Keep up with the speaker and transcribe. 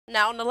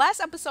Now, in the last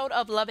episode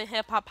of Love and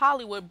Hip Hop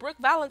Hollywood, Brooke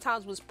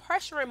Valentine was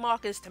pressuring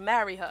Marcus to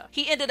marry her.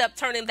 He ended up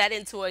turning that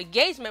into an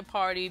engagement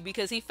party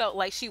because he felt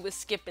like she was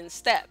skipping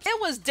steps.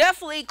 It was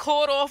definitely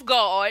caught off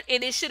guard,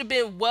 and it should have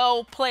been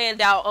well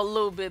planned out a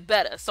little bit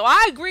better. So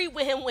I agreed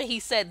with him when he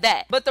said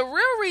that. But the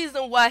real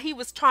reason why he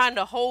was trying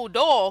to hold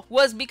off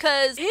was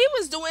because he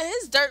was doing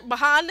his dirt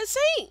behind the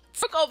scenes.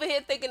 Brooke over here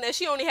thinking that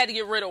she only had to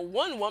get rid of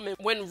one woman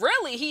when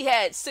really he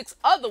had 6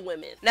 other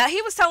women. Now, he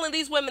was telling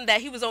these women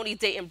that he was only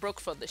dating Brooke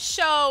for the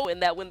show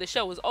and that when the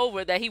show was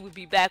over that he would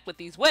be back with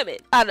these women.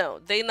 I know,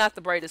 they not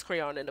the brightest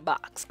crayon in the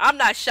box. I'm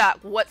not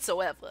shocked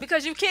whatsoever,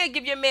 because you can't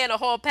give your man a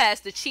hall pass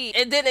to cheat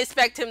and then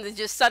expect him to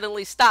just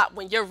suddenly stop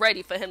when you're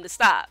ready for him to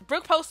stop.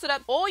 Brooke posted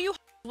up, all you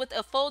with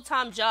a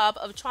full-time job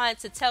of trying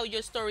to tell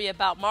your story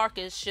about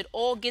Marcus should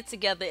all get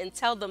together and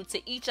tell them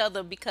to each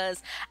other,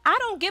 because I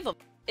don't give a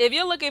if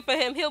you're looking for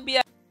him, he'll be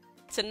out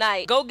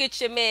tonight. Go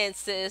get your man,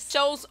 sis.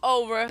 Show's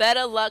over.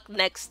 Better luck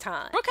next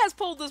time. Brooke has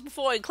pulled this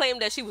before and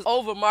claimed that she was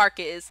over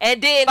Marcus,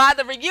 and then by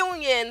the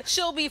reunion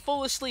she'll be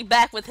foolishly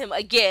back with him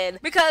again,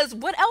 because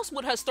what else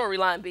would her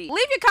storyline be?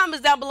 Leave your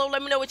comments down below.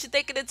 Let me know what you're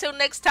thinking. Until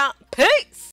next time, peace.